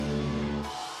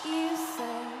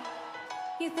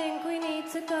think we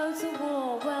need to go to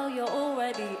war? Well, you're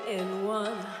already in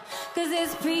one. Cause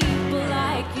it's people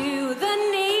like you that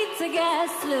need to get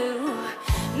slew.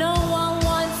 No one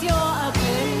wants your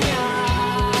opinion.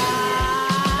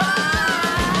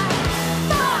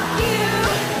 Fuck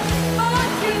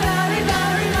you very,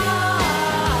 very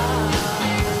much.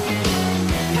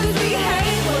 Cause we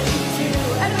hate what you do,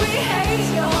 and we hate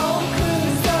your whole crew.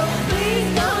 So please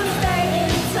don't stay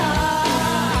inside.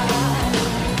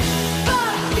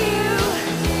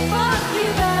 Fuck you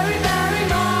very, very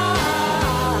much.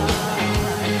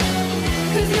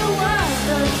 Cause your words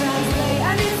don't translate,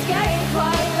 and it's getting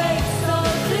quite late. So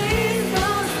please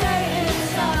don't stay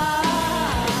inside.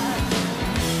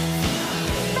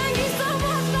 Thank you so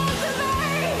much, not to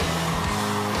me.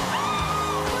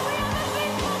 Can we have a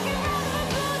big fucking round of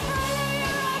applause for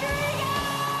Olivia Rodrigo?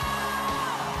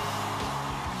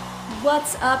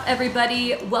 What's up,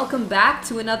 everybody? Welcome back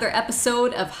to another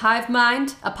episode of Hive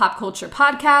Mind, a pop culture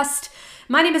podcast.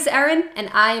 My name is Erin, and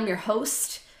I am your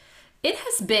host. It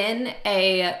has been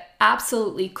a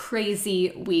absolutely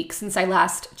crazy week since I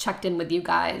last checked in with you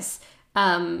guys.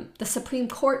 The Supreme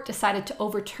Court decided to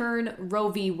overturn Roe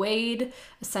v. Wade,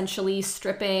 essentially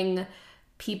stripping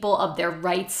people of their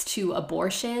rights to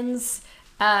abortions.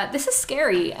 This is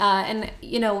scary, and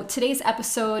today's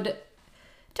episode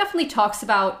definitely talks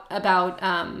about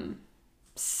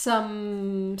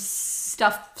some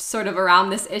stuff sort of around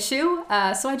this issue.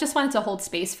 So I just wanted to hold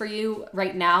space for you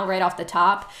right now, right off the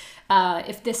top.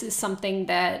 If this is something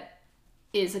that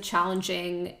is a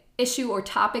challenging issue or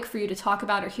topic for you to talk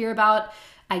about or hear about,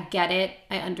 I get it,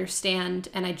 I understand,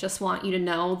 and I just want you to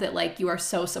know that you are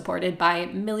so supported by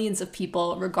millions of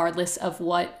people, regardless of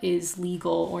what is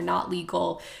legal or not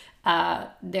legal.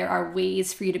 There are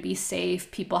ways for you to be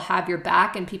safe. People have your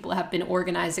back, and people have been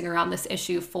organizing around this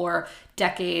issue for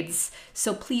decades.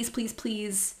 So please, please,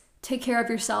 please take care of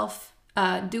yourself.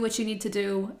 Do what you need to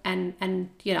do, and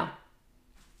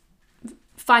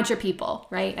find your people,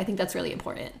 right? I think that's really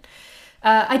important.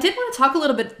 I did want to talk a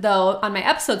little bit, though, on my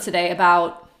episode today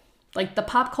about the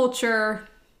pop culture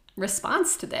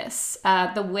response to this,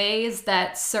 the ways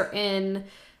that certain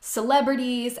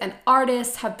celebrities and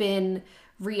artists have been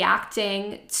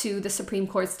reacting to the Supreme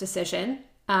Court's decision,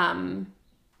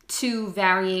 to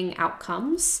varying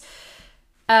outcomes.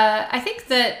 I think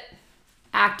that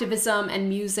activism and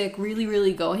music really,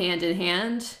 really go hand in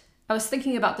hand. I was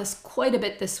thinking about this quite a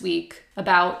bit this week,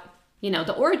 about,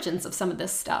 the origins of some of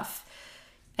this stuff.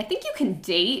 I think you can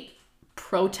date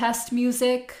protest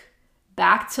music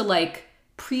back to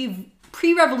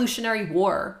pre-Revolutionary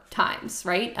War times,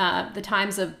 right? The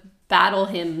times of battle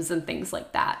hymns and things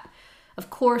like that. Of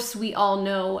course, we all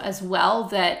know as well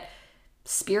that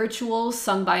spirituals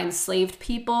sung by enslaved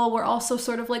people were also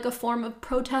sort of a form of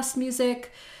protest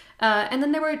music. And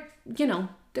then there were,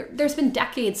 there's been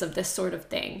decades of this sort of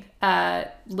thing.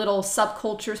 Little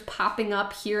subcultures popping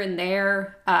up here and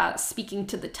there, speaking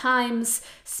to the times,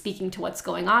 speaking to what's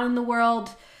going on in the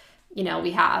world.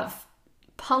 We have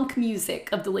punk music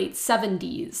of the late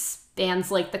 70s,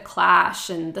 bands like The Clash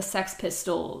and the Sex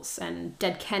Pistols and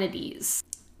Dead Kennedys.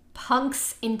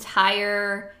 Punk's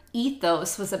entire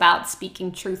ethos was about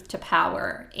speaking truth to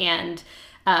power and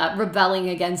rebelling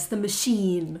against the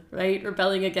machine, right?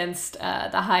 Rebelling against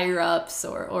the higher-ups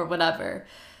or whatever.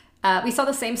 We saw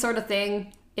the same sort of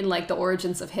thing in the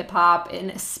origins of hip-hop,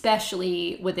 and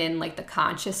especially within the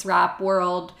conscious rap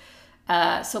world.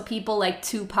 So people like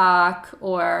Tupac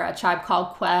or A Tribe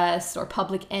Called Quest or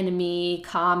Public Enemy,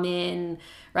 Common,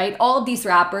 right? All of these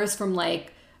rappers from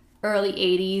early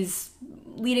 80s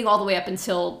leading all the way up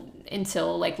until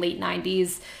late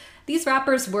 90s. These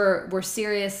rappers were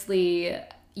seriously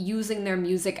using their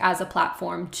music as a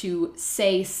platform to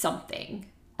say something.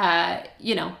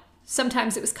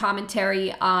 Sometimes it was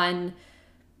commentary on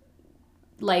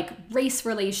race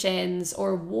relations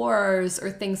or wars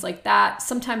or things like that.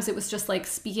 Sometimes it was just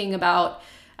speaking about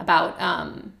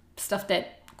stuff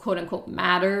that quote unquote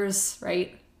matters,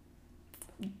 right?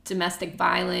 Domestic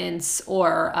violence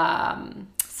or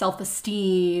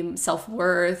self-esteem,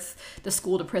 self-worth, the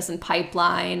school to prison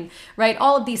pipeline, right?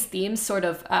 All of these themes sort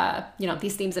of,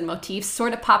 these themes and motifs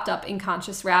sort of popped up in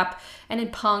conscious rap and in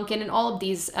punk and in all of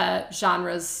these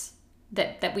genres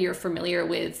that we are familiar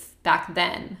with back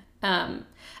then.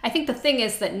 I think the thing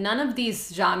is that none of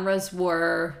these genres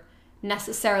were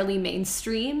necessarily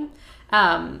mainstream.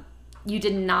 You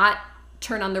did not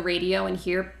turn on the radio and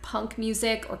hear punk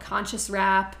music or conscious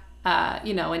rap.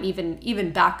 And even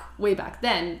way back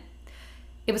then,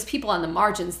 it was people on the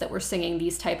margins that were singing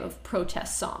these type of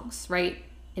protest songs, right?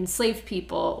 enslaved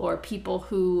people or people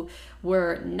who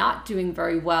were not doing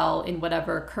very well in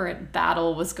whatever current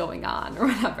battle was going on or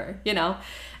whatever, you know.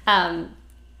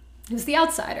 It was the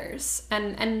outsiders.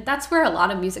 And that's where a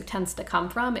lot of music tends to come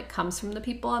from. It comes from the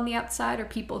people on the outside, or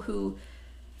people who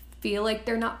feel like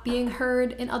they're not being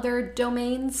heard in other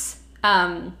domains.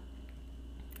 But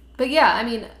yeah, I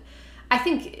mean, I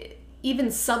think even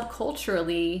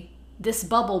subculturally, this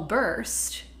bubble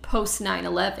burst post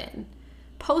 9/11.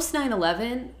 Post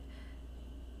 9/11,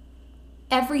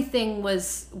 everything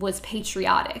was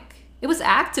patriotic. It was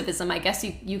activism, I guess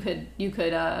you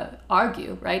could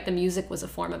argue, right? The music was a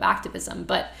form of activism,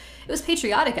 but it was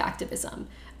patriotic activism,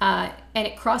 and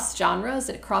it crossed genres,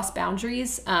 and it crossed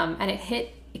boundaries, and it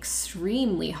hit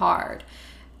extremely hard,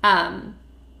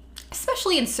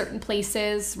 especially in certain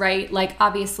places, right? Like,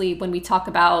 obviously, when we talk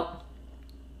about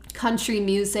country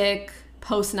music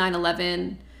post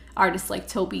 9/11, artists like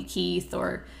Toby Keith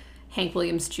or Hank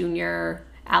Williams Jr.,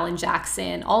 Alan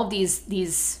Jackson, all of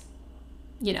these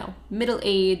you know,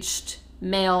 middle-aged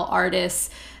male artists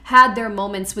had their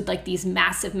moments with like these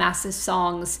massive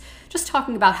songs, just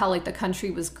talking about how like the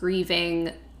country was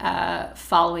grieving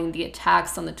following the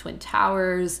attacks on the Twin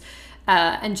Towers,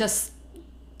 and just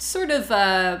sort of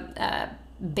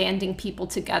banding people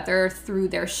together through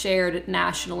their shared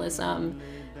nationalism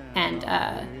and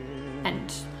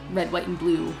red, white, and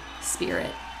blue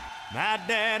spirit. My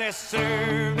daddy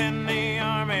served in the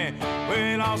army.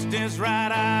 We lost his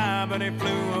right eye, but he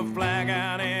flew a flag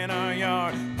out in our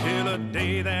yard. Till the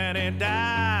day that he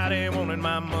died, he wanted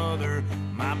my mother,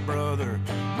 my brother,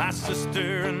 my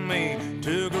sister, and me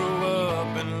to grow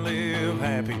up and live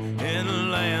happy in the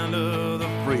land of the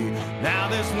free. Now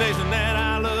this nation that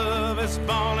I love is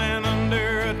falling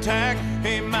under attack.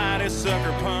 A mighty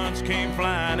sucker punch came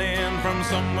flying in from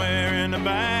somewhere in the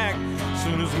back.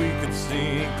 Soon as we could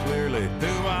see clearly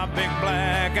through our big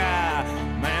black eye,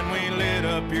 man, we lit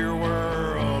up your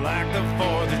world like the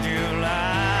 4th of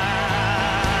July.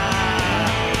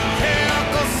 Hey,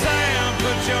 Uncle Sam,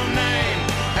 put your name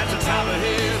at the top of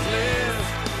his list,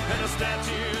 and a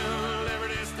statue of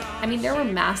Liberty Star. I mean, there were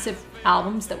massive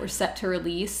albums that were set to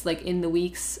release like in the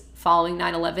weeks following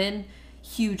 9/11,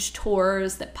 huge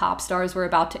tours that pop stars were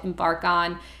about to embark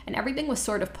on, and everything was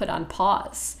sort of put on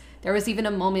pause. There was even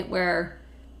a moment where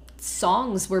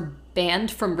songs were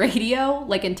banned from radio,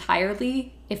 like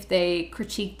entirely, if they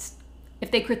critiqued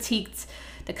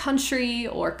the country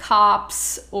or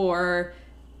cops, or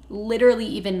literally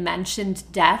even mentioned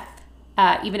death,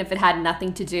 even if it had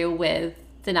nothing to do with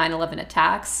the 9/11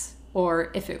 attacks, or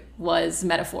if it was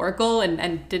metaphorical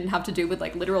and didn't have to do with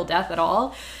like literal death at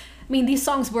all. I mean, these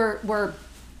songs were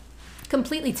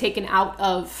completely taken out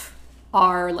of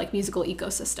our like musical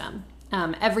ecosystem.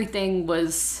 Everything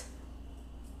was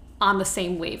on the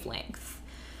same wavelength.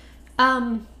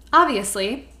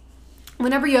 Obviously,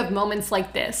 whenever you have moments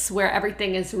like this where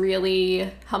everything is really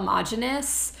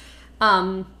homogenous,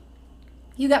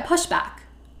 you get pushback.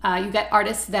 You get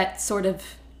artists that sort of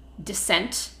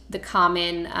dissent the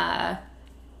common,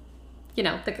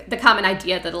 the common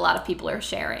idea that a lot of people are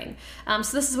sharing.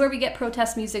 So this is where we get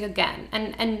protest music again.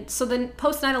 And so then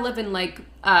post 9/11, like,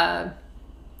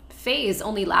 phase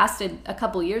only lasted a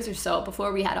couple years or so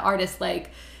before we had artists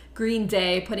like Green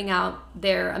Day putting out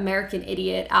their American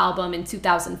Idiot album in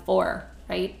 2004,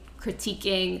 right?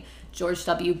 Critiquing George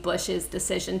W. Bush's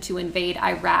decision to invade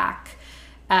Iraq.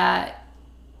 That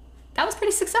was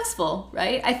pretty successful,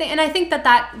 right? I think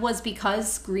that was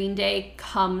because Green Day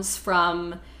comes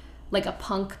from like a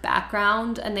punk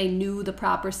background, and they knew the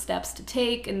proper steps to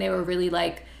take, and they were really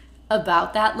like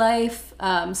about that life,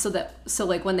 so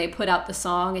like when they put out the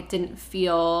song, it didn't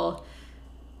feel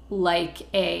like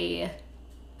a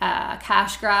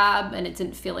cash grab, and it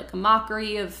didn't feel like a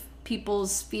mockery of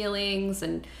people's feelings,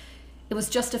 and it was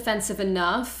just offensive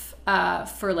enough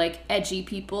for like edgy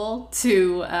people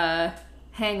to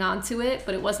hang on to it,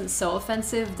 but it wasn't so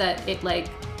offensive that it like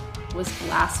was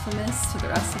blasphemous to the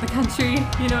rest of the country.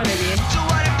 You know what I mean? So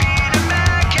what if being a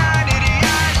mankind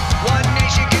idiot? One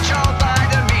nation controlled by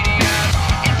the media.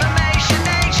 Information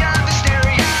age of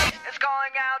hysteria. It's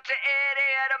going out to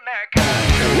idiot America.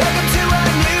 Welcome to a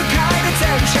new kind of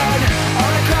tension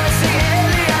all across the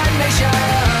alien nation.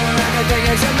 Everything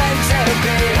is meant to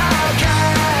be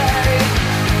okay.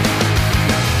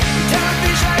 Don't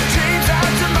be like dreams of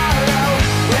tomorrow.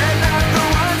 We're not the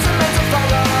ones that meant to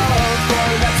follow. For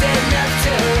that's enough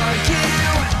to argue.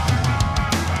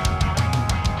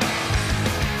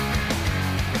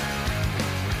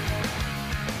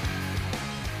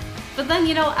 But then,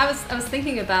 I was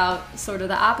thinking about sort of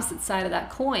the opposite side of that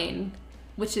coin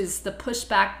which is the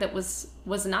pushback that was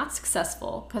not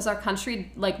successful because our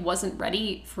country like wasn't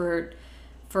ready for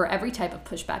every type of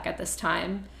pushback at this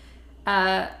time.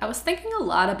 I was thinking a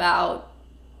lot about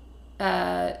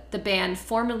the band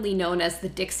formerly known as the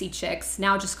Dixie Chicks,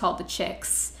 now just called the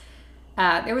Chicks.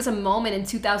 There was a moment in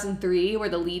 2003 where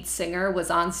the lead singer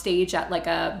was on stage at like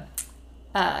a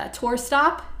tour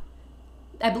stop.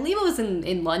 I believe it was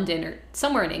in London or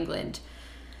somewhere in England.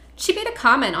 She made a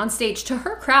comment on stage to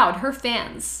her crowd, her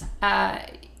fans,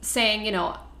 saying, you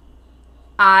know,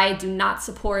 I do not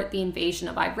support the invasion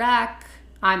of Iraq.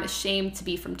 I'm ashamed to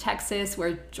be from Texas,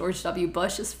 where George W.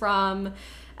 Bush is from.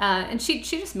 And she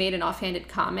just made an offhanded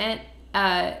comment.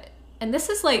 And this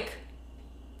is like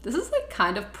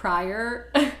kind of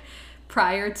prior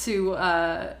to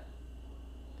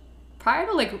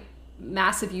like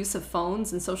massive use of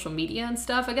phones and social media and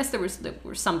stuff. I guess there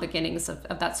were some beginnings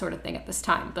of that sort of thing at this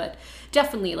time, but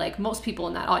definitely like most people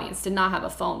in that audience did not have a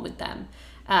phone with them,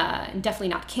 and definitely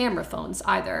not camera phones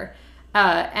either.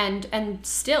 And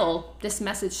still, this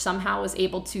message somehow was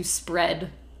able to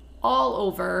spread all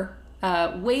over,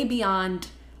 way beyond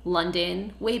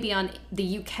London, way beyond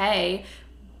the UK,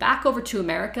 back over to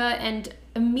America, and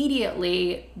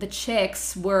immediately the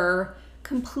Chicks were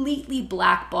completely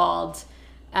blackballed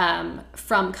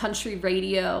from country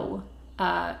radio,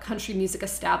 country music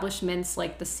establishments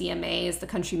like the CMAs, the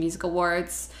Country Music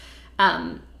Awards,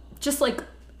 just like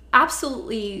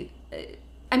absolutely,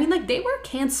 I mean, like they were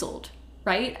canceled,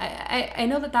 right? I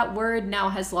know that word now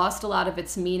has lost a lot of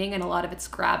its meaning and a lot of its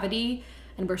gravity,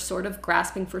 and we're sort of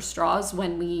grasping for straws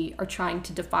when we are trying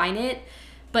to define it,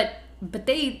 but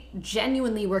they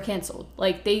genuinely were canceled.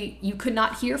 Like you could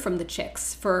not hear from the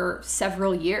Chicks for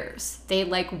several years. They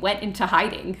like went into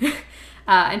hiding,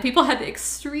 and people had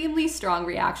extremely strong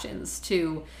reactions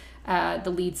to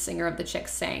the lead singer of the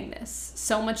Chicks saying this.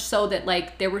 So much so that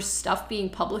like there was stuff being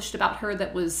published about her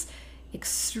that was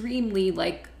extremely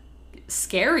like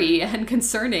scary and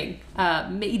concerning,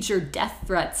 major death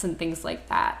threats and things like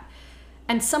that.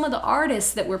 And some of the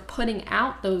artists that were putting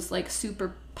out those like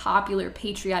super popular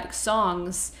patriotic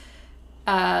songs,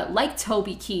 like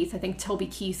Toby Keith, I think Toby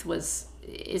Keith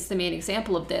is the main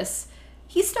example of this.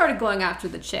 He started going after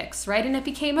the Chicks, right? And it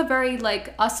became a very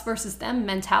like us versus them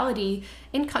mentality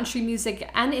in country music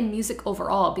and in music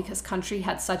overall, because country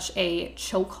had such a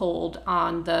chokehold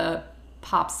on the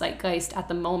pop zeitgeist at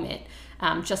the moment,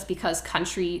 just because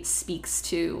country speaks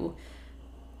to,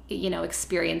 you know,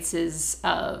 experiences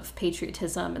of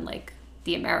patriotism and like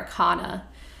the Americana.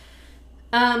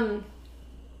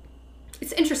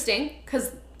 It's interesting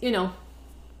because, you know,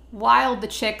 while the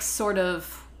Chicks sort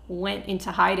of went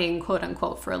into hiding, quote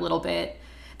unquote, for a little bit,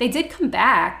 they did come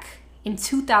back in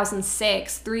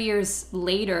 2006, 3 years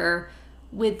later,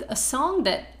 with a song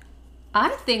that I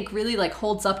think really like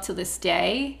holds up to this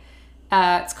day.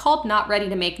 It's called Not Ready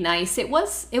to Make Nice. It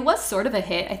was sort of a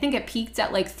hit. I think it peaked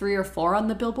at like 3 or 4 on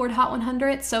the Billboard Hot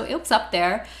 100, so it was up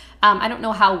there. I don't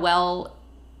know how well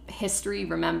history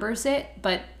remembers it,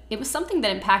 but it was something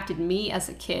that impacted me as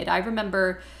a kid. I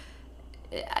remember,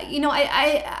 you know,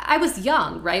 I was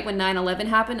young, right? When 9/11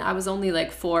 happened, I was only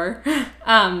like 4.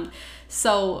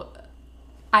 So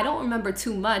I don't remember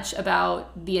too much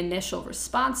about the initial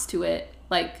response to it,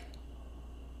 like,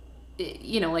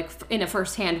 you know, like in a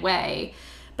firsthand way.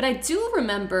 But I do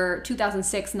remember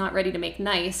 2006, Not Ready to Make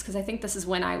Nice, because I think this is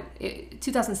when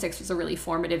 2006 was a really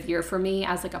formative year for me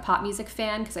as like a pop music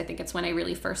fan, because I think it's when I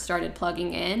really first started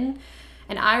plugging in.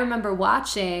 And I remember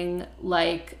watching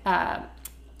like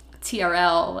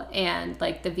TRL and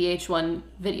like the VH1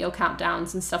 video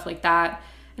countdowns and stuff like that.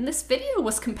 And this video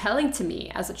was compelling to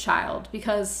me as a child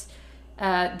because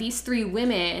these 3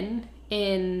 women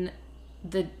in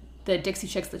the Dixie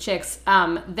Chicks, the Chicks,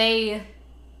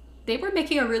 they were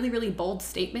making a really, really bold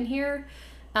statement here.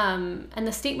 And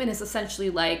the statement is essentially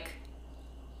like,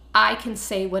 I can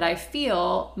say what I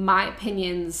feel. My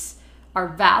opinions are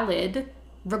valid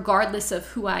regardless of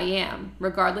who I am,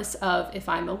 regardless of if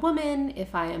I'm a woman,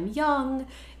 if I am young,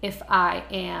 if I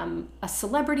am a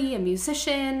celebrity, a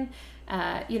musician,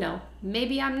 you know,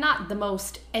 maybe I'm not the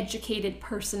most educated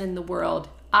person in the world.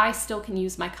 I still can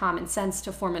use my common sense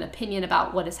to form an opinion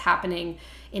about what is happening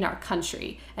in our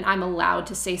country. And I'm allowed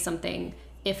to say something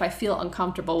if I feel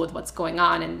uncomfortable with what's going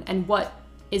on and what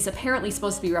is apparently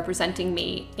supposed to be representing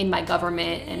me in my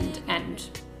government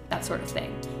and that sort of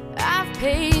thing. I've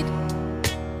paid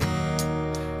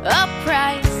a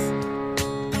price,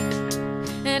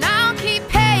 and I'll keep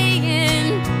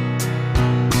paying.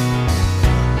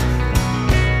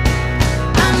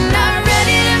 I'm not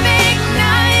ready to make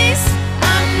nice.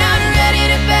 I'm not ready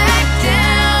to back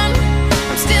down.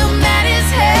 I'm still mad as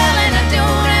hell, and I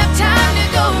don't have time to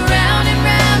go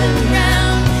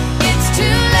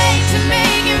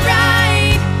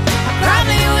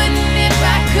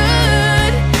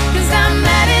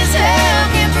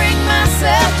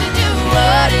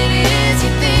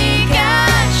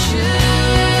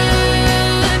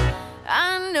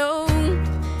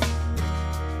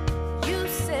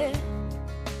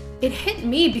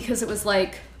me because it was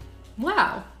like,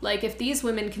 wow, like if these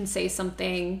women can say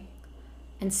something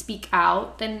and speak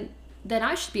out, then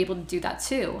I should be able to do that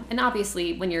too. And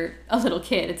obviously when you're a little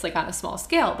kid, it's like on a small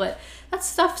scale, but that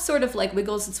stuff sort of like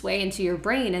wiggles its way into your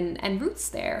brain and roots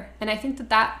there. And I think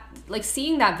that like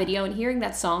seeing that video and hearing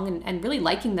that song and really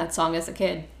liking that song as a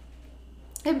kid,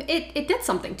 it did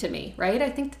something to me, right? I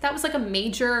think that was like a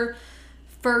major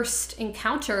first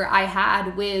encounter I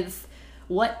had with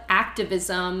what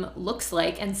activism looks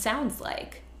like and sounds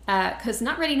like. Because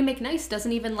Not Ready to Make Nice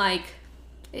doesn't even like,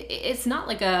 it's not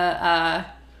like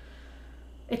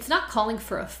it's not calling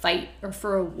for a fight or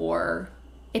for a war.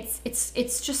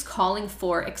 It's just calling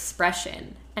for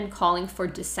expression and calling for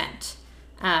dissent.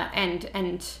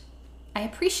 And I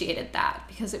appreciated that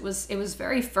because it was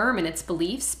very firm in its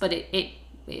beliefs, but it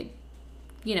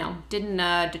you know, didn't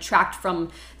detract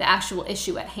from the actual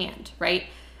issue at hand, right?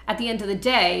 At the end of the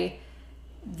day,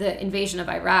 the invasion of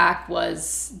Iraq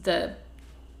was the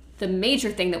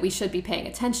major thing that we should be paying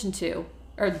attention to,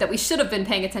 or that we should have been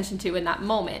paying attention to in that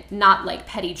moment, not like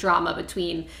petty drama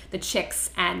between the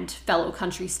Chicks and fellow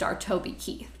country star Toby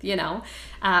Keith, you know?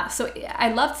 So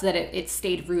I loved that it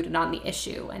stayed rooted on the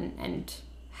issue and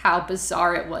how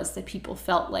bizarre it was that people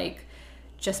felt like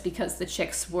just because the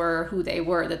Chicks were who they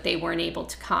were, that they weren't able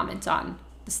to comment on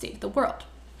the state of the world.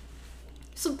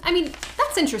 So, I mean,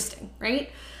 that's interesting,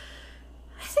 right?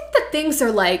 I think that things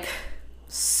are like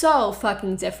so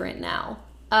fucking different now.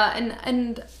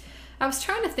 And I was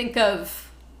trying to think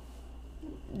of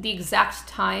the exact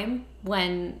time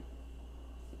when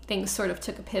things sort of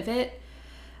took a pivot.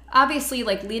 Obviously,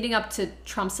 like leading up to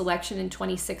Trump's election in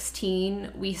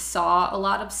 2016, we saw a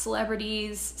lot of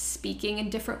celebrities speaking in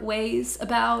different ways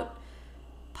about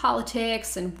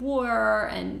politics and war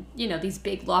and, you know, these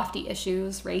big lofty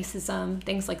issues, racism,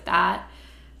 things like that.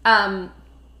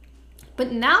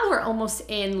 But now we're almost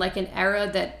in like an era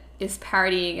that is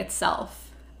parodying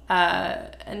itself.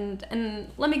 And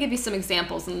let me give you some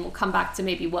examples and we'll come back to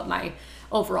maybe what my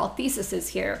overall thesis is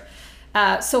here.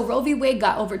 So Roe v. Wade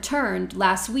got overturned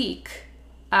last week,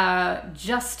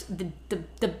 just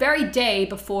the very day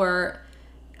before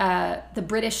the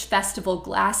British festival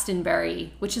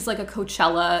Glastonbury, which is like a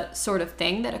Coachella sort of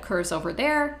thing that occurs over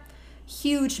there.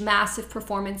 Huge, massive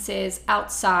performances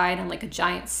outside on like a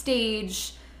giant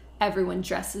stage. Everyone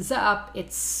dresses up.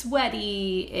 It's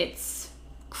sweaty. It's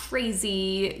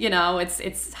crazy. You know,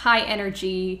 it's high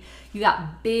energy. You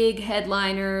got big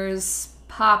headliners,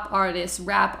 pop artists,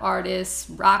 rap artists,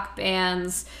 rock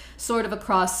bands, sort of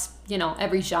across, you know,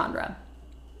 every genre.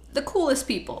 The coolest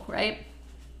people, right?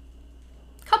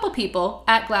 A couple people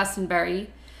at Glastonbury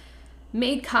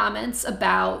made comments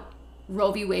about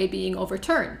Roe v. Wade being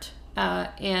overturned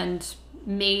and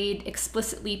made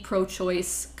explicitly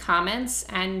pro-choice comments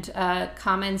and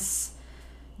comments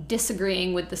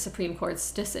disagreeing with the Supreme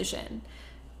Court's decision.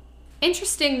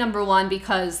 Interesting, number one,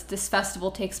 because this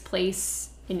festival takes place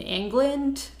in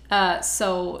England,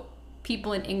 so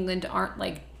people in England aren't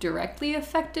like directly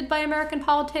affected by American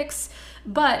politics,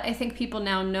 but I think people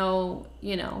now know,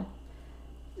 you know,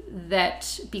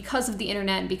 that because of the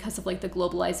internet and because of like the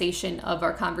globalization of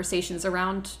our conversations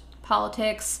around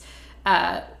politics,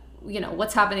 you know,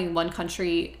 what's happening in one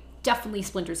country definitely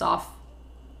splinters off,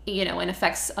 you know, and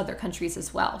affects other countries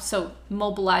as well. So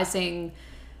mobilizing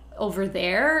over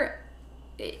there,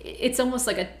 it's almost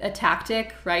like a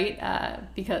tactic, right?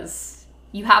 Because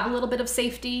you have a little bit of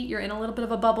safety, you're in a little bit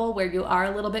of a bubble where you are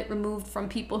a little bit removed from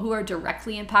people who are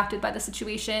directly impacted by the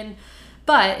situation.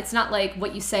 But it's not like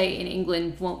what you say in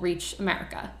England won't reach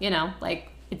America, you know? Like,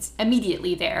 it's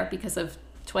immediately there because of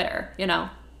Twitter, you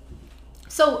know?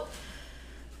 So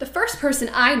the first person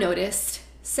I noticed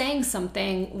saying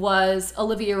something was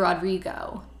Olivia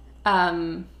Rodrigo.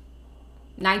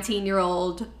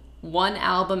 19-year-old, one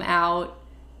album out,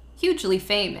 hugely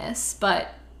famous,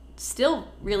 but still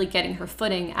really getting her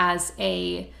footing as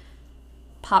a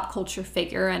pop culture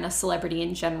figure and a celebrity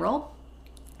in general.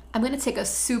 I'm going to take a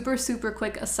super, super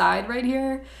quick aside right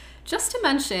here just to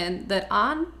mention that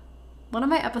on one of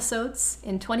my episodes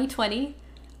in 2020,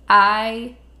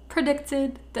 I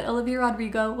predicted that Olivia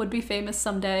Rodrigo would be famous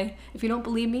someday. If you don't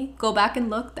believe me, go back and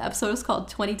look. The episode is called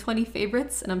 2020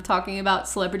 Favorites, and I'm talking about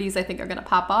celebrities I think are going to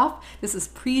pop off. This is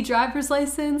pre-driver's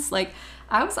license. Like,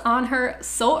 I was on her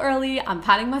so early. I'm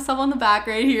patting myself on the back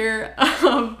right here.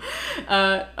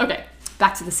 Okay,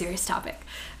 back to the serious topic.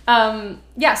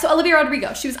 Yeah, so Olivia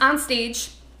Rodrigo, she was on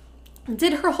stage,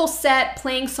 did her whole set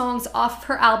playing songs off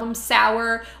her album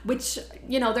Sour, which,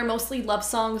 you know, they're mostly love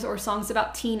songs or songs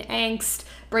about teen angst,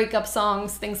 breakup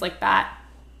songs, things like that.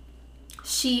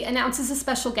 She announces a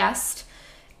special guest,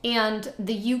 and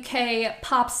the UK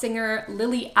pop singer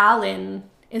Lily Allen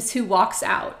is who walks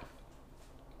out.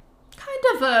 Kind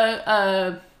of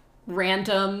a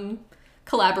random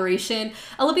collaboration.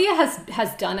 Olivia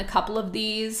has done a couple of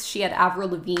these. She had Avril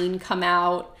Lavigne come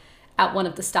out at one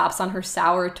of the stops on her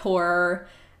Sour tour.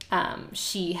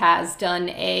 She has done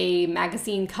a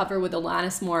magazine cover with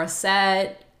Alanis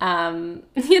Morissette.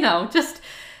 Just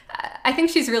I think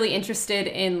she's really interested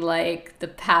in like the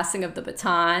passing of the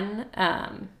baton.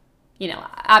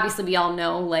 Obviously we all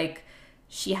know like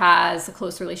she has a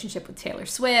close relationship with Taylor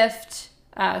Swift,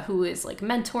 who is like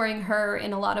mentoring her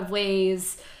in a lot of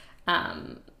ways.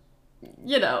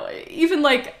 Even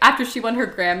like after she won her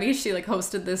Grammy, she like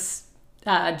hosted this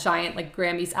giant like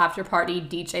Grammys after party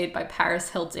DJ'd by Paris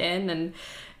Hilton, and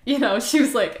she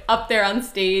was like up there on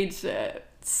stage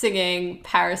singing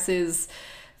Paris's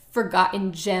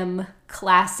forgotten gem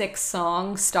classic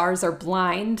song "Stars Are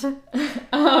Blind."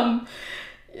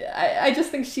 I just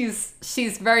think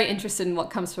she's very interested in what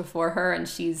comes before her, and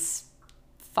she's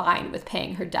fine with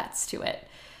paying her debts to it.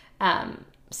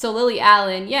 So Lily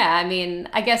Allen, yeah, I mean,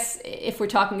 I guess if we're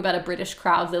talking about a British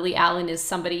crowd, Lily Allen is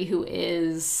somebody who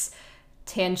is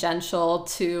tangential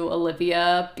to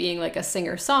Olivia being like a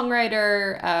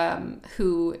singer-songwriter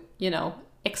who,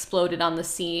 exploded on the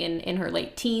scene in her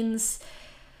late teens.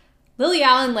 Lily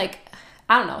Allen, like,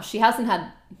 I don't know, she hasn't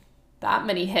had that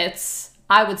many hits.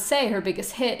 I would say her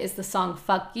biggest hit is the song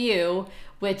Fuck You,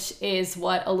 which is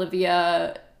what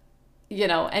Olivia,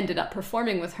 ended up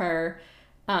performing with her.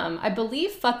 I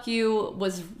believe Fuck You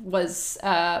was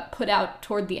put out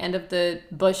toward the end of the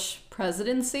Bush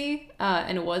presidency,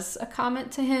 and it was a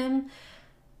comment to him.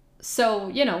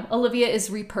 So, Olivia is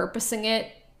repurposing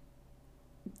it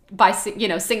by,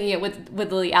 singing it with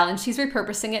Lily Allen. She's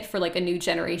repurposing it for like a new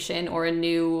generation or a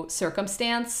new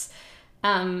circumstance.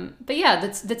 But yeah,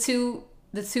 the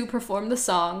two performed the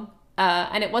song,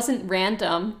 and it wasn't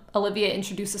random. Olivia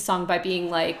introduced the song by being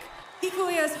like,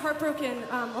 equally as heartbroken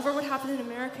over what happened in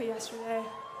America yesterday.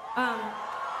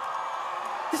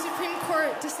 The Supreme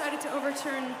Court decided to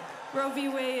overturn Roe v.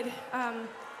 Wade,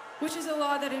 which is a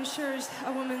law that ensures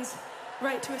a woman's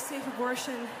right to a safe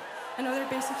abortion and other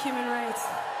basic human rights.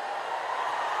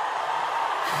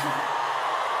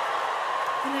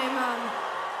 And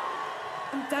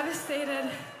I'm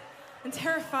devastated and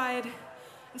terrified,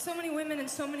 and so many women and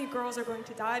so many girls are going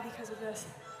to die because of this.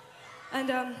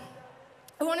 And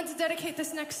I wanted to dedicate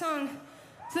this next song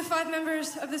to the 5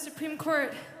 members of the Supreme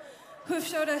Court who have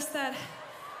showed us that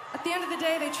at the end of the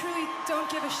day, they truly don't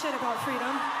give a shit about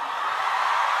freedom.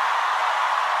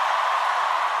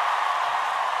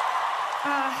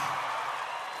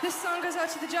 This song goes out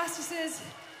to the justices,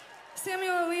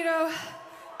 Samuel Alito,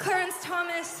 Clarence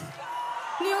Thomas,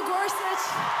 Neil Gorsuch,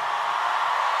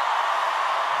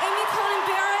 Amy Coney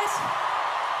Barrett,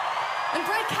 and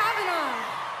Brett Kavanaugh.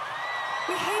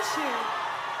 We hate you.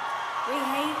 We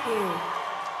hate you.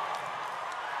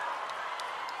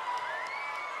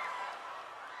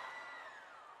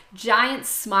 giant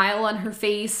smile on her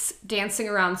face, dancing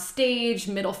around stage,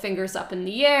 middle fingers up in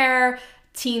the air,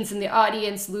 teens in the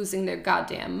audience losing their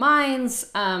goddamn minds.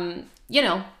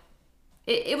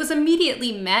 It was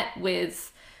immediately met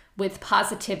with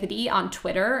positivity on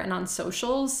Twitter and on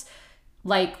socials.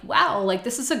 Like, wow, like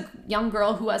this is a young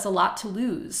girl who has a lot to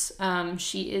lose.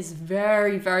 She is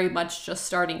very, very much just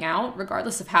starting out,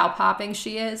 regardless of how popping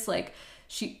she is. Like,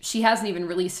 she hasn't even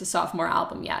released a sophomore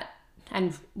album yet.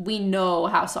 And we know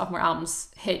how sophomore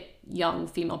albums hit young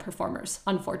female performers,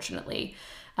 unfortunately.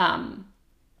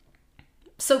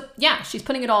 So yeah, she's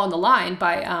putting it all on the line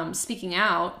by speaking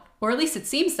out, or at least it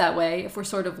seems that way if we're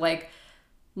sort of like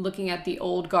looking at the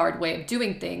old guard way of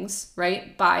doing things,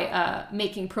 right? By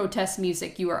making protest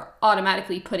music, you are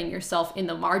automatically putting yourself in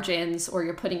the margins, or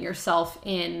you're putting yourself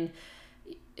in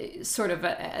sort of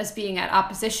as being at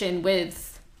opposition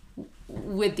with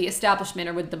the establishment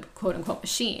or with the quote unquote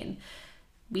machine.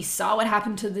 We saw what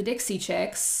happened to the Dixie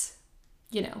Chicks.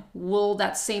 Will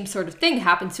that same sort of thing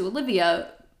happen to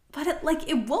Olivia? But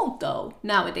it won't though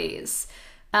nowadays,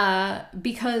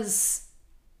 because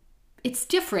it's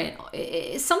different.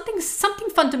 Something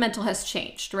fundamental has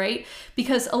changed, right?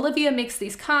 Because Olivia makes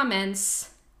these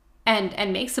comments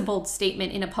and makes a bold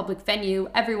statement in a public venue.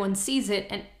 Everyone sees it,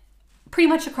 and pretty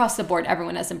much across the board,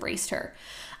 everyone has embraced her.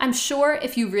 I'm sure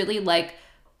if you really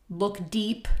look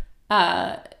deep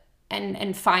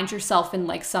and find yourself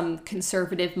in some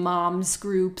conservative moms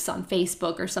groups on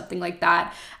Facebook or something like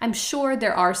that, I'm sure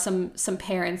there are some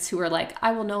parents who are like,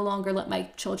 I will no longer let my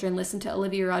children listen to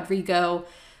Olivia Rodrigo,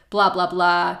 blah, blah,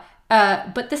 blah.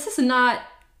 But this is not,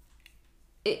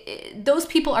 those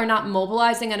people are not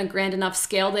mobilizing on a grand enough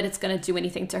scale that it's going to do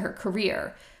anything to her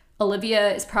career.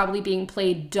 Olivia is probably being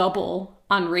played double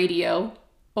on radio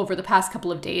over the past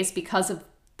couple of days because of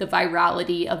the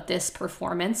virality of this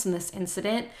performance and this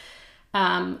incident.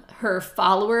 Her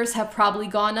followers have probably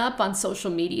gone up on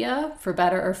social media, for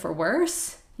better or for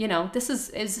worse. You know, this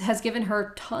has given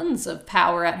her tons of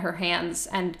power at her hands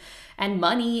and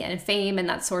money and fame and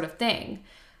that sort of thing.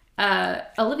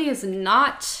 Olivia is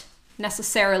not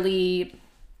necessarily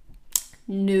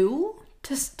new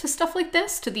to stuff like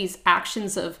this, to these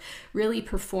actions of really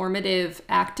performative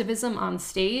activism on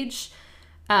stage.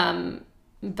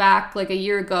 Back like a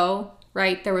year ago,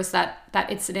 right, there was that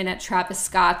incident at Travis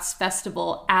Scott's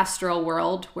festival,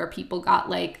 Astroworld, where people got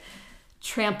like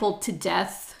trampled to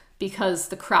death because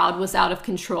the crowd was out of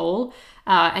control,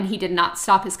 and he did not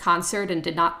stop his concert and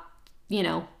did not,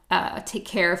 take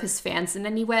care of his fans in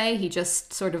any way. He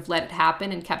just sort of let it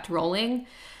happen and kept rolling.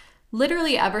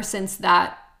 Literally ever since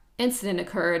that incident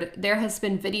occurred, there have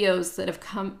been videos that have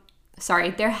come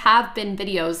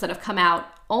out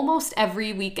almost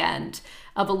every weekend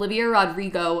of Olivia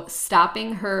Rodrigo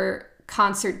stopping her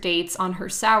concert dates on her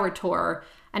Sour tour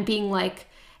and being like,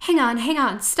 hang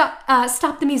on,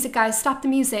 stop the music, guys, stop the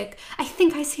music. I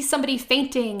think I see somebody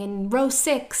fainting in row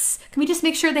 6. Can we just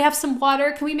make sure they have some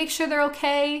water? Can we make sure they're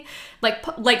okay? Like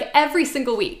every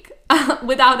single week,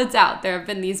 without a doubt, there have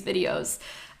been these videos.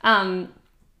 And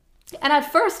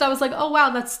at first I was like, oh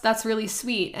wow, that's really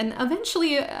sweet. And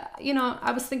eventually,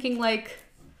 I was thinking like,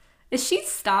 is she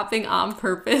stopping on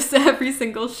purpose every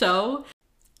single show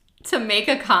to make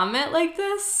a comment like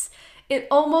this? It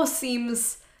almost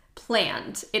seems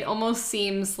planned. It almost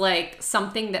seems like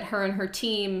something that her and her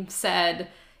team said,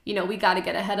 we got to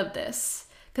get ahead of this.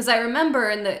 Because I remember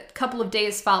in the couple of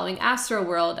days following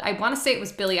Astroworld, I want to say it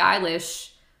was Billie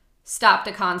Eilish stopped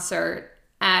a concert,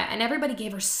 and everybody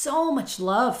gave her so much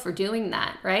love for doing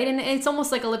that, right? And it's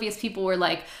almost like Olivia's people were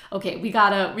like, okay, we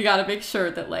gotta make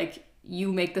sure that like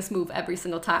you make this move every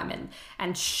single time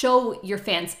and show your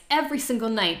fans every single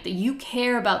night that you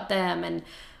care about them and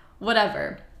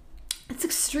whatever. It's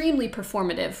extremely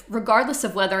performative, regardless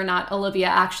of whether or not Olivia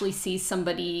actually sees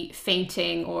somebody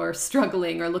fainting or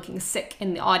struggling or looking sick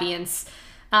in the audience.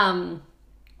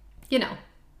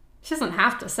 She doesn't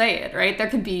have to say it, right? There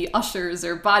could be ushers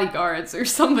or bodyguards or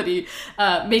somebody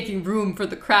making room for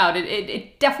the crowd.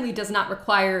 It definitely does not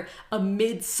require a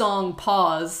mid-song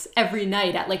pause every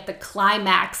night at like the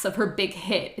climax of her big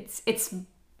hit. It's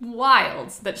wild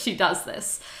that she does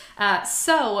this.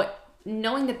 So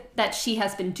knowing that she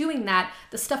has been doing that,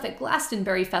 the stuff at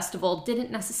Glastonbury Festival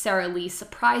didn't necessarily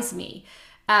surprise me.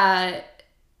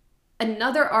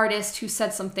 Another artist who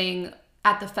said something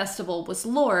at the festival was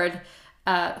Lorde,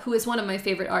 who is one of my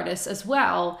favorite artists as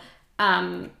well,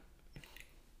 kind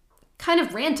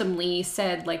of randomly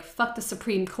said, like, fuck the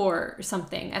Supreme Court or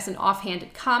something as an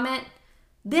offhanded comment.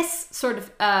 This sort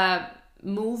of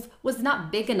move was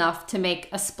not big enough to make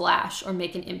a splash or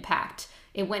make an impact.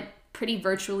 It went pretty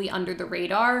virtually under the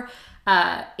radar.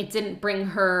 It didn't bring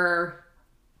her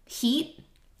heat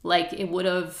like it would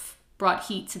have brought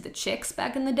heat to the Chicks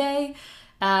back in the day.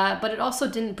 But it also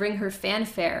didn't bring her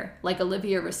fanfare like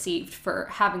Olivia received for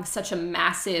having such a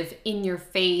massive,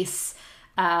 in-your-face,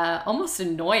 almost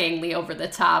annoyingly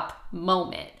over-the-top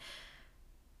moment.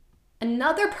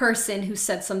 Another person who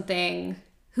said something,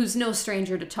 who's no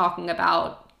stranger to talking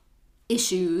about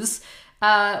issues,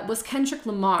 was Kendrick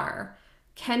Lamar.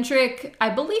 Kendrick, I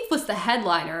believe, was the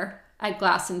headliner at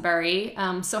Glastonbury,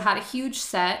 so had a huge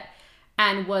set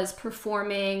and was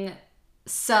performing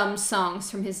some songs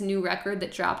from his new record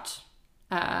that dropped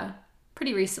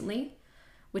pretty recently,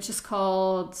 which is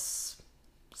called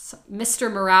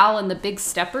Mr. Morale and the Big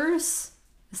Steppers.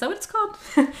 Is that what it's called?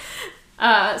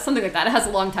 Something like that. It has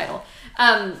a long title.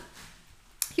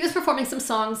 He was performing some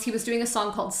songs. He was doing a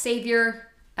song called Savior,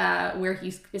 where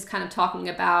he is kind of talking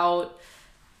about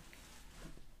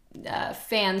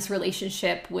fans'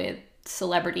 relationship with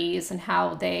celebrities and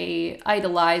how they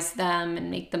idolize them and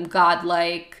make them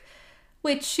godlike.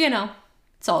 Which,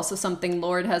 it's also something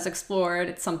Lorde has explored.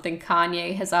 It's something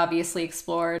Kanye has obviously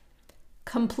explored.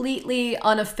 Completely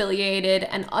unaffiliated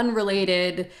and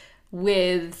unrelated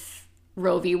with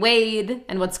Roe v. Wade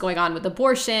and what's going on with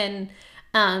abortion.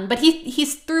 But he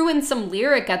threw in some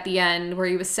lyric at the end where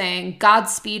he was saying,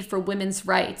 Godspeed for women's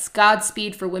rights,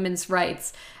 Godspeed for women's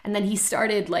rights. And then he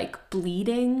started like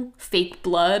bleeding, fake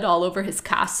blood all over his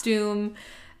costume.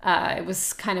 It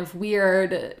was kind of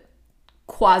weird,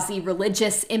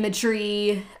 quasi-religious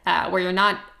imagery where you're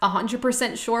not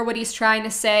 100% sure what he's trying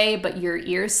to say, but your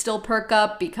ears still perk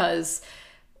up because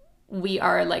we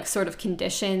are like sort of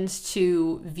conditioned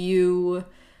to view,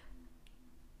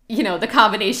 you know, the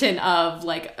combination of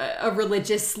like a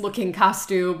religious looking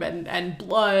costume and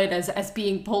blood as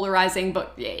being polarizing,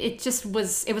 but it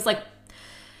was like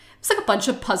a bunch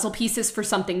of puzzle pieces for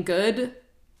something good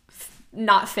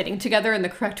not fitting together in the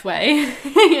correct way,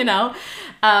 you know?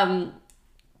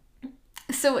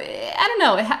 So I don't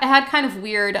know, it had kind of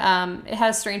weird, it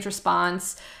had a strange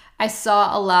response. I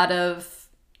saw a lot of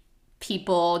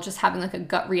people just having like a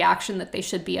gut reaction that they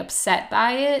should be upset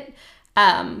by it,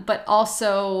 but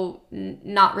also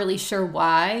not really sure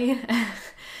why.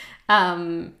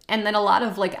 And then a lot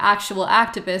of like actual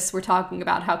activists were talking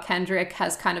about how Kendrick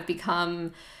has kind of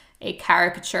become a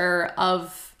caricature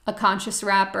of a conscious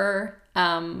rapper,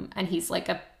 and he's like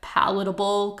a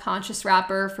palatable conscious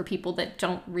rapper for people that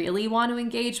don't really want to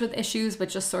engage with issues, but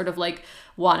just sort of like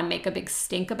want to make a big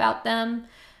stink about them.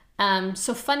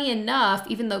 So funny enough,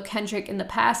 even though Kendrick in the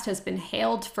past has been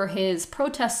hailed for his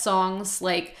protest songs,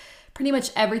 like pretty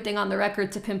much everything on the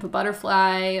record, To Pimp a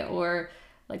Butterfly, or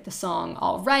like the song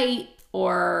All Right,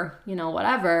 or, you know,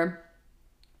 whatever.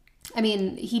 I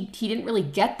mean, he didn't really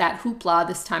get that hoopla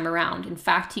this time around. In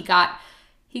fact, he got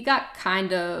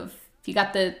the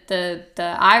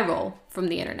eye roll from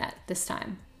the internet this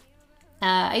time.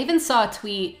 I even saw a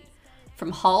tweet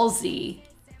from Halsey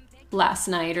last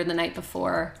night or the night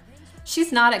before.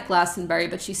 She's not at Glastonbury,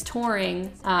 but she's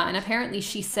touring, and apparently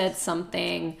she said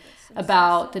something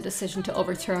about the decision to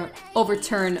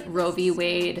overturn Roe v.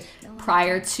 Wade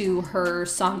prior to her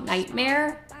song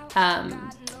Nightmare.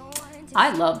 I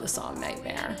love the song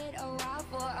Nightmare.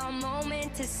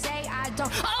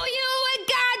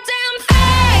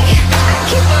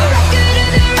 Keep a record of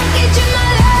the wreckage of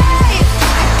my life.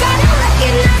 I gotta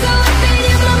recognize the weapon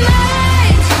in my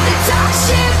mind. They talk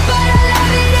shit, but I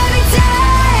love it every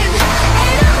time.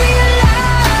 And I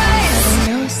realize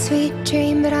no sweet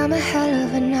dream, but I'm a hell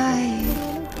of a night.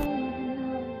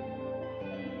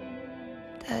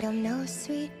 That I'm no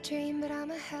sweet dream, but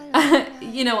I'm a hell of a night.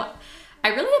 You know, I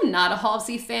really am not a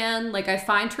Halsey fan. Like, I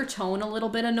find her tone a little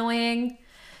bit annoying.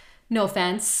 No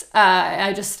offense.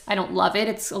 I don't love it.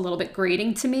 It's a little bit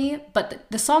grating to me. But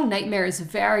the song Nightmare is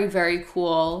very, very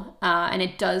cool. And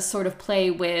it does sort of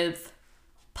play with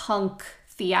punk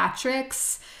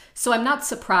theatrics. So I'm not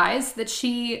surprised that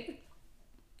she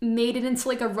made it into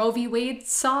like a Roe v. Wade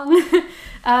song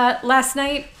last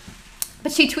night.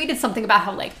 But she tweeted something about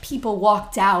how like people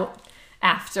walked out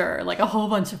after, like a whole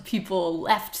bunch of people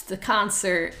left the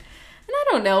concert. And I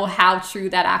don't know how true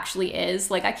that actually is.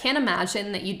 Like, I can't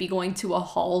imagine that you'd be going to a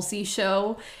Halsey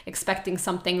show expecting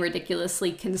something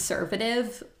ridiculously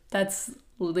conservative. That's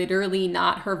literally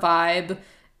not her vibe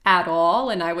at all,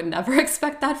 and I would never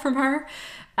expect that from her.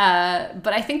 But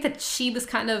I think that she was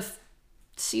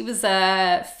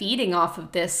feeding off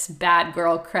of this bad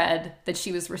girl cred that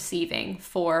she was receiving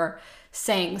for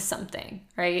saying something,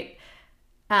 right?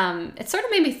 It sort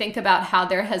of made me think about how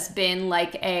there has been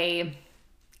like a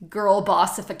girl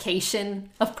bossification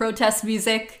of protest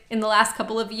music in the last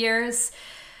couple of years.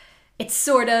 It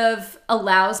sort of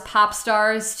allows pop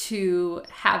stars to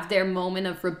have their moment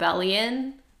of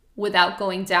rebellion without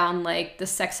going down like the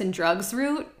sex and drugs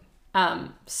route.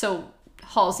 So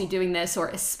Halsey doing this, or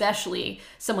especially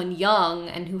someone young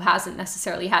and who hasn't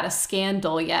necessarily had a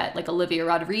scandal yet, like Olivia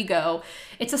Rodrigo,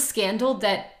 it's a scandal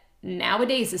that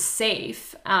nowadays is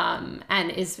safe, and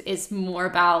is more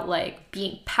about like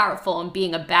being powerful and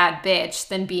being a bad bitch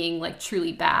than being like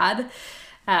truly bad,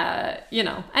 you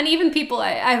know. And even people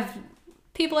I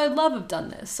love have done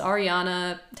this.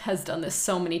 Ariana has done this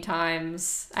so many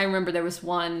times. I remember there was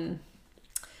one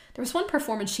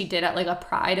performance she did at like a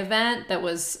Pride event that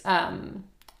was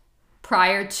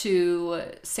prior to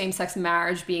same-sex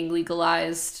marriage being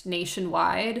legalized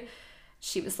nationwide.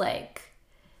 She was like,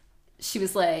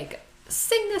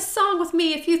 sing this song with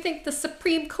me if you think the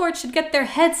Supreme Court should get their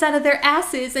heads out of their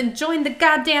asses and join the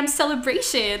goddamn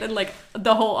celebration. And like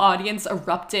the whole audience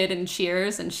erupted in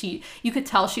cheers, and you could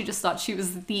tell she just thought she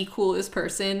was the coolest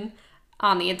person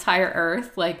on the entire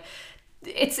earth. Like,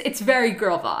 it's very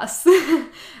girl boss.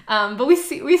 But we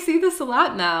see this a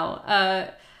lot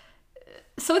now.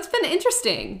 So it's been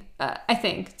interesting, I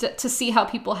think, to see how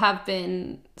people have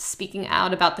been speaking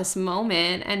out about this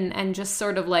moment, and just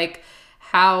sort of like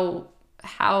how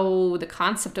the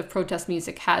concept of protest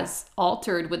music has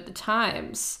altered with the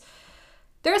times.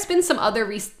 There's been some other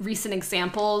recent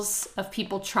examples of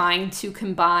people trying to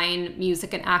combine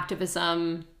music and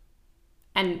activism,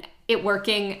 and it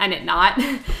working and it not.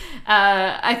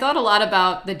 I thought a lot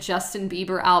about the Justin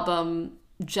Bieber album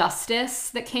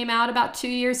Justice that came out about 2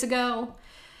 years ago.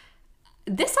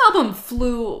 This album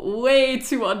flew way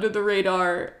too under the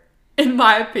radar in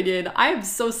my opinion. I am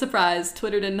so surprised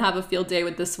Twitter didn't have a field day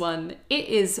with this one. It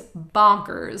is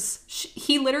bonkers.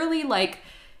 He literally, like,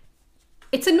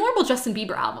 it's a normal Justin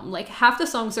Bieber album. Like, half the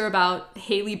songs are about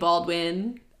Hailey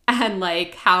Baldwin and,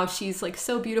 like, how she's, like,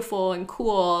 so beautiful and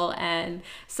cool and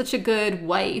such a good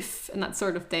wife and that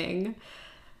sort of thing.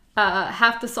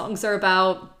 Half the songs are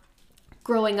about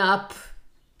growing up,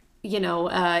 you know,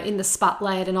 in the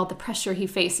spotlight and all the pressure he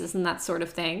faces and that sort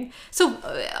of thing. So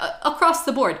across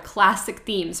the board, classic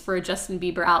themes for a Justin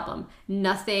Bieber album.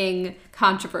 Nothing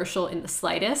controversial in the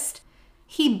slightest.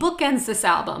 He bookends this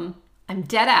album, I'm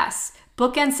dead ass,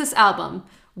 bookends this album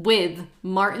with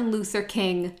Martin Luther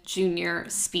King Jr.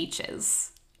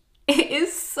 speeches. It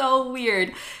is so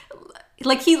weird.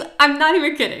 Like, I'm not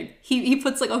even kidding. He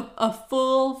puts like a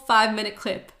full 5-minute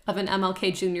clip of an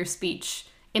MLK Jr. speech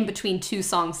in between two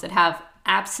songs that have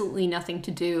absolutely nothing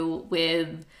to do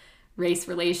with race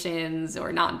relations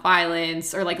or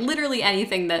nonviolence or like literally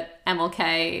anything that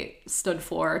MLK stood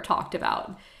for or talked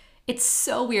about. It's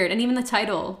so weird. And even the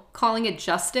title, calling it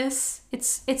Justice,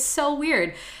 it's so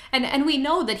weird. And we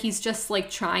know that he's just like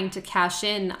trying to cash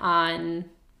in on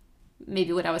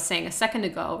maybe what I was saying a second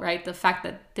ago, right? The fact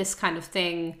that this kind of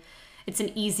thing, it's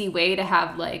an easy way to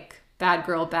have like bad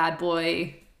girl, bad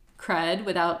boy cred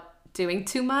without doing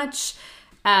too much.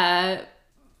 But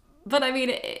I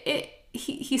mean,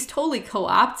 he's totally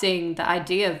co-opting the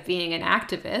idea of being an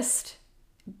activist,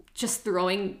 just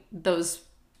throwing those,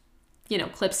 you know,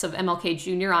 clips of MLK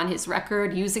Jr. on his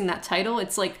record, using that title.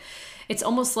 It's like, it's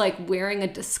almost like wearing a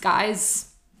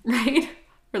disguise, right?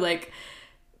 Or like,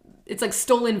 it's like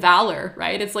stolen valor,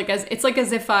 right? It's like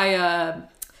as if I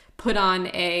put on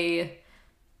a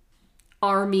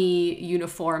army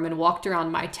uniform and walked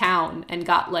around my town and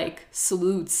got like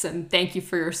salutes and thank you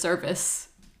for your service,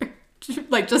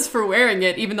 like just for wearing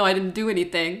it, even though I didn't do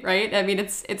anything, right? I mean,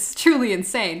 it's truly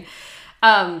insane.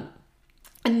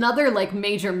 Another like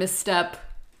major misstep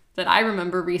that I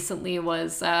remember recently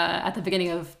was at the beginning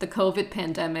of the COVID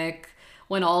pandemic,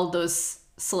 when all those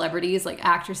celebrities, like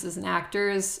actresses and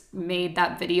actors, made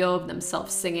that video of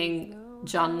themselves singing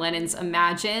John Lennon's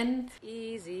Imagine.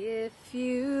 Easy if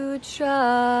you try.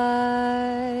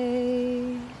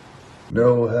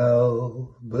 No hell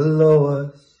below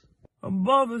us.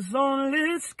 Above us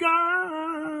only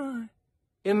sky.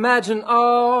 Imagine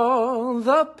all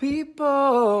the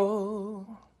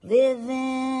people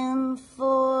living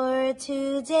for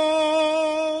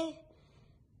today.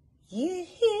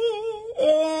 Yeah.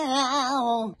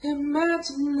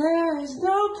 Imagine there's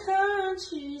no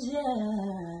countries,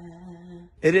 yeah.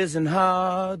 It isn't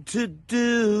hard to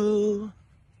do.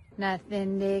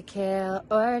 Nothing to kill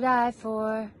or die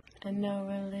for. And no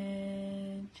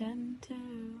religion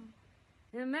too.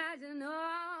 Imagine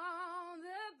all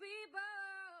the people.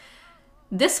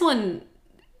 This one,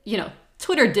 you know,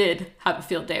 Twitter did have a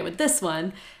field day with this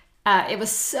one. It was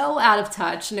so out of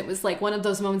touch, and it was like one of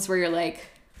those moments where you're like,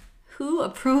 who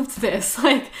approved this?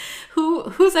 Like,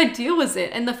 whose idea was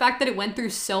it? And the fact that it went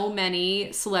through so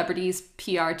many celebrities'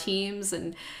 PR teams,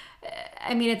 and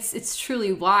I mean, it's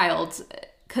truly wild,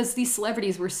 because these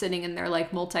celebrities were sitting in their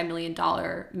like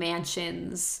multi-million-dollar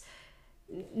mansions,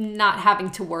 not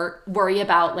having to worry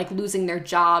about like losing their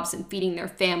jobs and feeding their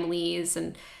families,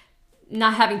 and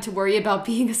not having to worry about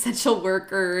being essential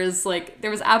workers. Like,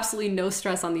 there was absolutely no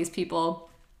stress on these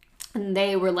people, and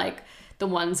they were like the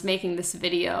ones making this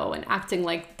video and acting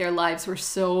like their lives were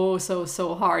so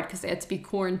hard because they had to be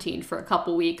quarantined for a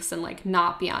couple weeks and like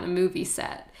not be on a movie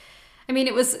set. I mean,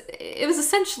 it was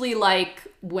essentially like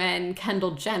when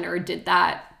Kendall Jenner did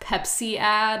that Pepsi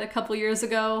ad a couple years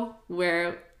ago,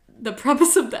 where the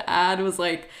premise of the ad was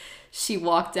like she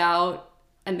walked out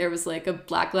and there was like a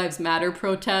Black Lives Matter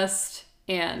protest,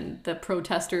 and the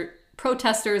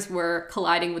protesters were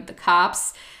colliding with the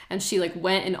cops, and she like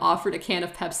went and offered a can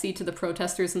of Pepsi to the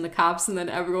protesters and the cops, and then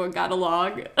everyone got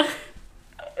along.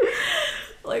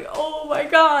 Like, oh my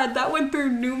God, that went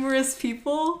through numerous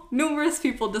people. Numerous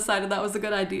people decided that was a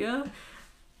good idea.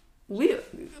 We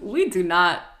do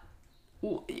not.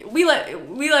 We let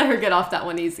her get off that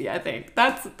one easy, I think.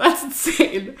 That's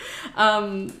insane.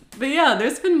 But yeah,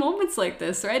 there's been moments like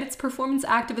this, right? It's performance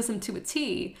activism to a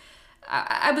T.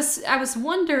 I was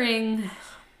wondering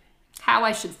how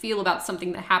I should feel about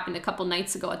something that happened a couple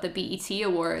nights ago at the BET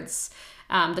Awards,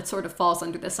 that sort of falls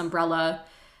under this umbrella.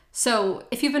 So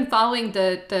if you've been following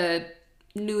the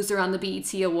news around the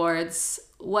BET Awards,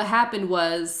 what happened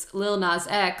was Lil Nas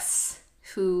X,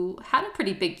 who had a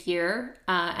pretty big year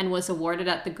and was awarded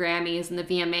at the Grammys and the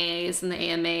VMAs and the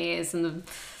AMAs and the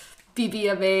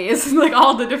BBMAs and like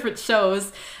all the different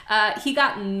shows, he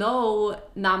got no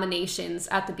nominations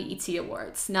at the BET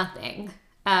Awards, nothing.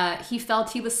 he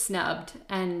felt he was snubbed,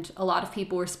 and a lot of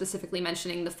people were specifically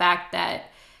mentioning the fact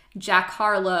that Jack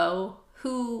Harlow,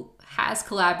 who has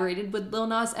collaborated with Lil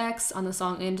Nas X on the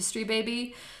song Industry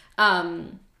Baby,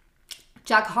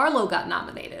 Jack Harlow got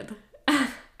nominated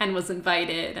and was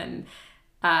invited and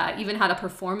even had a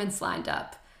performance lined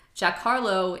up. Jack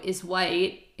Harlow is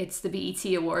white. It's the BET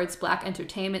Awards, Black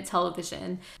Entertainment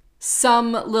Television.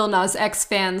 Some Lil Nas X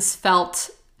fans felt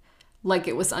like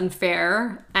it was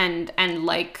unfair and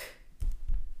like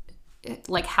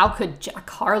how could Jack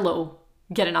Harlow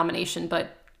get a nomination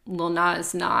but Lil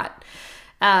Nas not?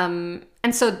 And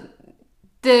so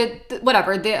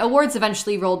the awards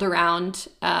eventually rolled around.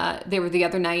 They were the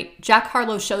other night. Jack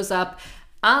Harlow shows up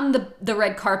on the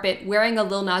red carpet wearing a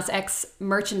Lil Nas X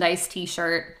merchandise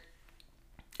t-shirt.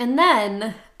 And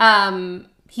then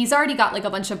he's already got like a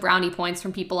bunch of brownie points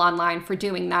from people online for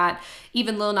doing that.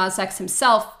 Even Lil Nas X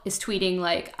himself is tweeting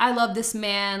like, I love this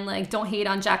man, like don't hate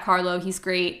on Jack Harlow, he's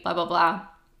great, blah, blah, blah.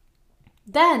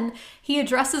 Then he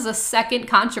addresses a second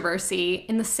controversy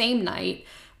in the same night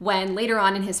when later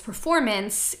on in his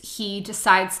performance, he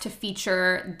decides to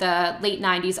feature the late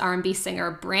 90s R&B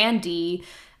singer Brandy,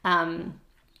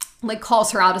 like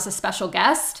calls her out as a special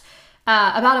guest.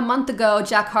 About a month ago,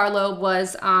 Jack Harlow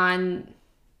was on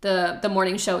the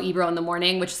morning show Ebro in the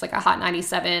Morning, which is like a Hot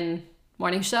 97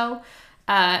 morning show.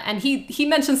 And he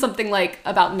mentioned something like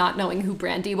about not knowing who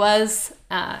Brandy was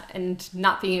and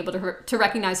not being able to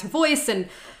recognize her voice and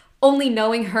only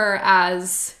knowing her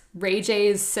as Ray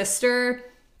J's sister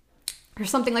or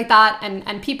something like that.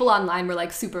 And people online were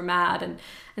like super mad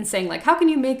and saying like, how can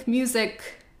you make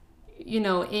music, you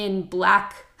know, in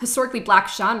historically black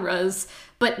genres,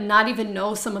 but not even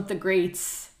know some of the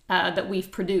greats that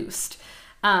we've produced?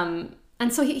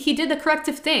 And so he did the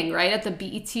corrective thing, right, at the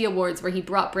BET Awards where he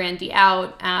brought Brandy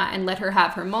out and let her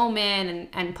have her moment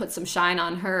and put some shine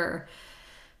on her.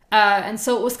 And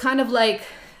so it was kind of like,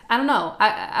 I don't know,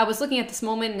 I was looking at this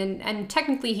moment and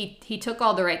technically he took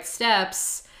all the right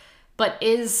steps, but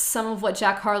is some of what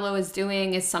Jack Harlow is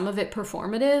doing, is some of it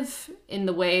performative in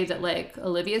the way that like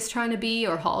Olivia's trying to be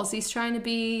or Halsey's trying to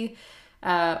be?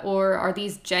 Or are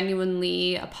these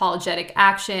genuinely apologetic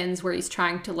actions where he's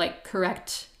trying to like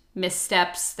correct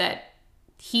missteps that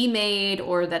he made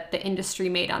or that the industry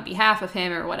made on behalf of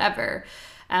him or whatever?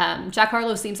 Jack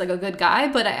Harlow seems like a good guy,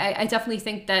 but I definitely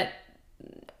think that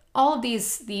all of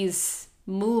these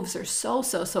moves are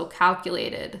so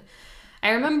calculated.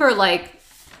 I remember like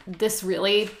this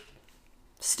really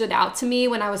stood out to me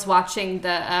when I was watching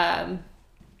the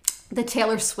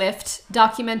Taylor Swift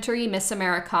documentary, Miss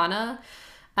Americana.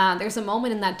 There's a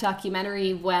moment in that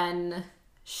documentary when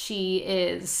she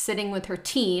is sitting with her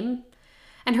team,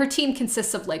 and her team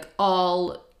consists of like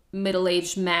all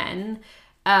middle-aged men,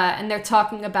 and they're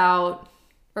talking about,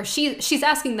 or she's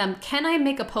asking them, can I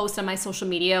make a post on my social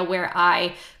media where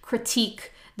I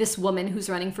critique this woman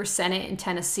who's running for Senate in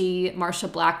Tennessee,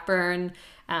 Marsha Blackburn?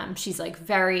 She's like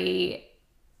very,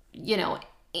 you know,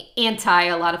 anti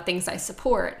a lot of things I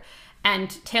support.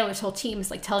 And Taylor's whole team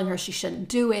is like telling her she shouldn't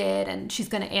do it, and she's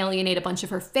going to alienate a bunch of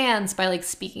her fans by like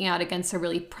speaking out against a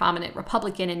really prominent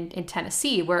Republican in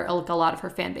Tennessee, where like a lot of her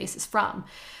fan base is from.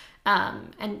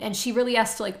 And she really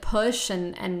has to like push,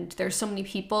 and there's so many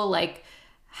people like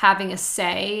having a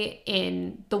say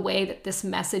in the way that this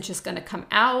message is going to come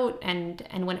out,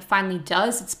 and when it finally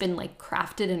does, it's been like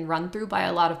crafted and run through by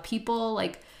a lot of people.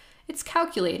 Like, it's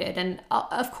calculated. And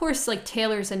of course, like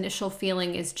Taylor's initial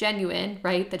feeling is genuine,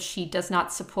 right? That she does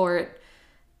not support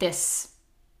this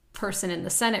person in the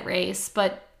Senate race.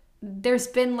 But there's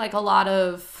been like a lot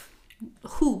of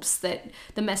hoops that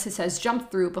the message has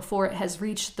jumped through before it has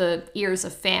reached the ears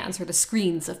of fans or the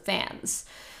screens of fans.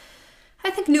 I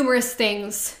think numerous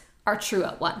things are true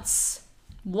at once.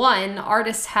 One,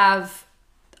 artists have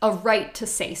a right to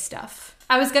say stuff.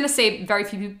 I was going to say very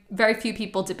few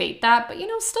people debate that, but you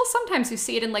know, still sometimes you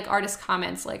see it in like artist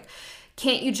comments, like,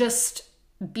 can't you just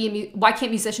why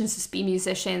can't musicians just be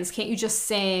musicians? Can't you just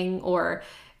sing? Or,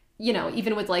 you know,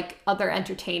 even with like other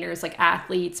entertainers, like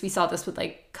athletes, we saw this with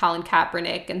like Colin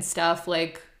Kaepernick and stuff,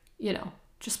 like, you know,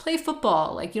 just play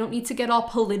football. Like, you don't need to get all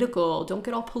political. Don't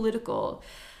get all political.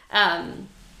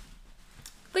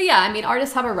 But yeah, I mean,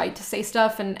 artists have a right to say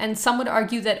stuff, and some would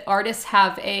argue that artists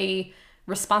have a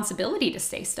responsibility to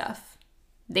say stuff.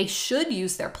 They should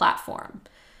use their platform.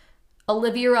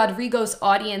 Olivia Rodrigo's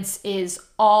audience is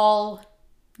all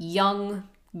young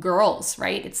girls,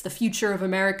 right? It's the future of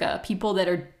America, people that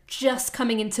are just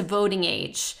coming into voting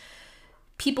age,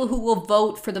 people who will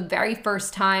vote for the very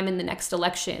first time in the next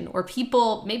election, or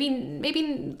people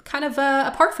maybe kind of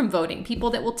apart from voting, people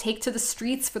that will take to the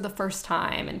streets for the first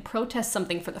time and protest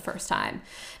something for the first time.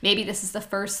 Maybe this is the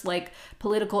first like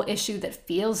political issue that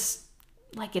feels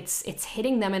like it's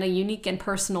hitting them in a unique and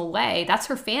personal way. That's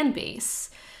her fan base.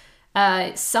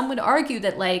 Some would argue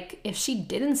that like if she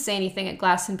didn't say anything at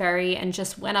Glastonbury and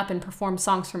just went up and performed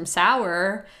songs from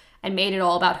Sour and made it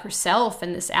all about herself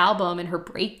and this album and her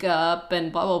breakup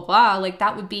and blah, blah, blah, like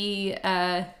that would be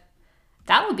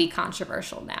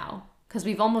controversial now, because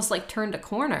we've almost like turned a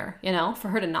corner, you know, for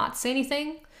her to not say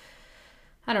anything.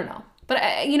 I don't know.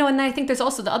 But, you know, and I think there's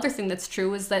also the other thing that's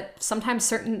true is that sometimes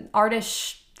certain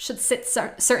artists should sit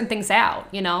certain things out,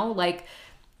 you know, like,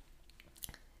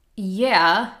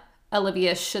 yeah,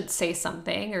 Olivia should say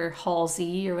something, or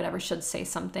Halsey or whatever should say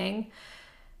something,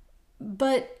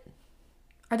 but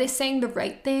are they saying the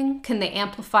right thing? Can they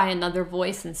amplify another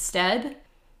voice instead?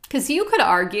 Because you could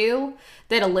argue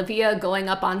that Olivia going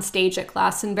up on stage at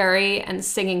Glastonbury and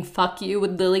singing "Fuck You"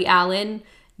 with Lily Allen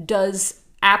does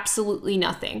absolutely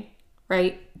nothing,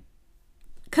 right?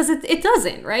 Because it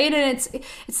doesn't, right? And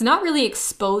it's not really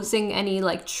exposing any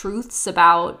like truths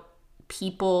about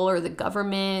people or the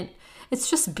government. It's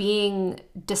just being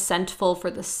dissentful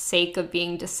for the sake of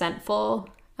being dissentful.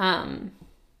 I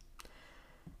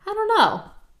don't know.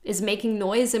 Is making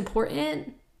noise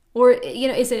important? Or, you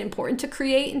know, is it important to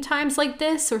create in times like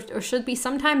this? Or should we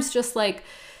sometimes just like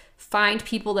find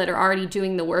people that are already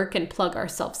doing the work and plug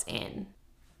ourselves in?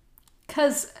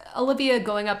 Because Olivia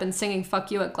going up and singing "Fuck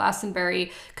You" at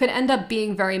Glastonbury could end up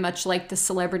being very much like the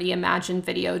Celebrity Imagine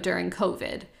video during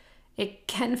COVID. It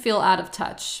can feel out of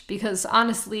touch because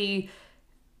honestly,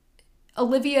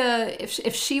 Olivia,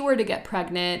 if she were to get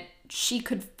pregnant, she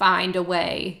could find a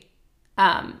way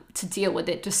to deal with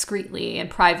it discreetly and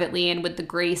privately and with the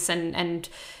grace and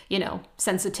you know,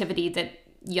 sensitivity that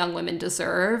young women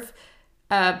deserve,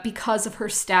 because of her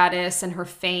status and her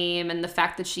fame and the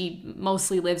fact that she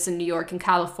mostly lives in New York and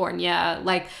California.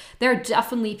 Like, there are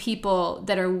definitely people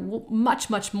that are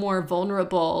much, much more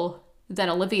vulnerable than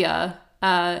Olivia,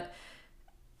 and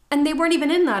they weren't even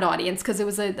in that audience because it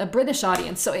was a British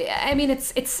audience. So, I mean,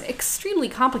 it's extremely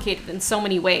complicated in so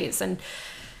many ways. And,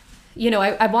 you know,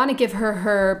 I want to give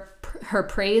her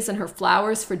praise and her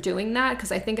flowers for doing that,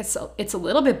 because I think it's a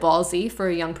little bit ballsy for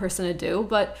a young person to do.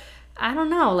 But I don't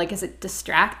know, like, is it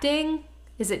distracting?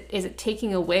 Is it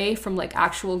taking away from like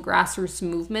actual grassroots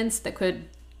movements that could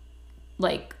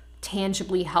like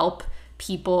tangibly help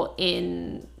people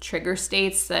in trigger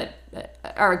states that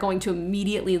are going to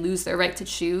immediately lose their right to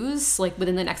choose, like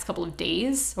within the next couple of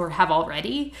days, or have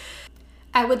already?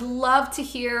 I would love to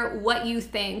hear what you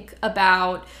think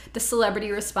about the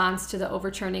celebrity response to the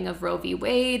overturning of Roe v.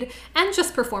 Wade, and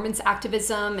just performance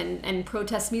activism and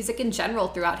protest music in general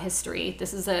throughout history.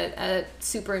 This is a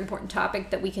super important topic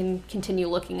that we can continue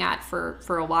looking at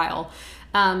for a while.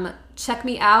 Check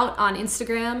me out on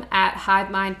Instagram at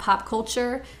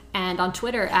HiveMindPopCulture and on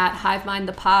Twitter at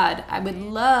HiveMindThePod. I would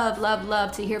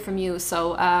love to hear from you.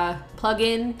 So plug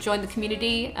in, join the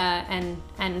community,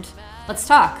 and let's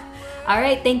talk. All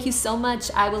right, thank you so much.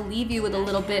 I will leave you with a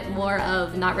little bit more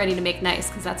of Not Ready to Make Nice,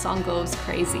 because that song goes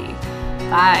crazy.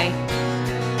 Bye.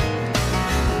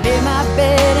 Lay my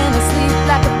bed and I sleep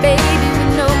like a baby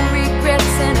with no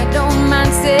regrets, and I don't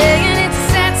mind saying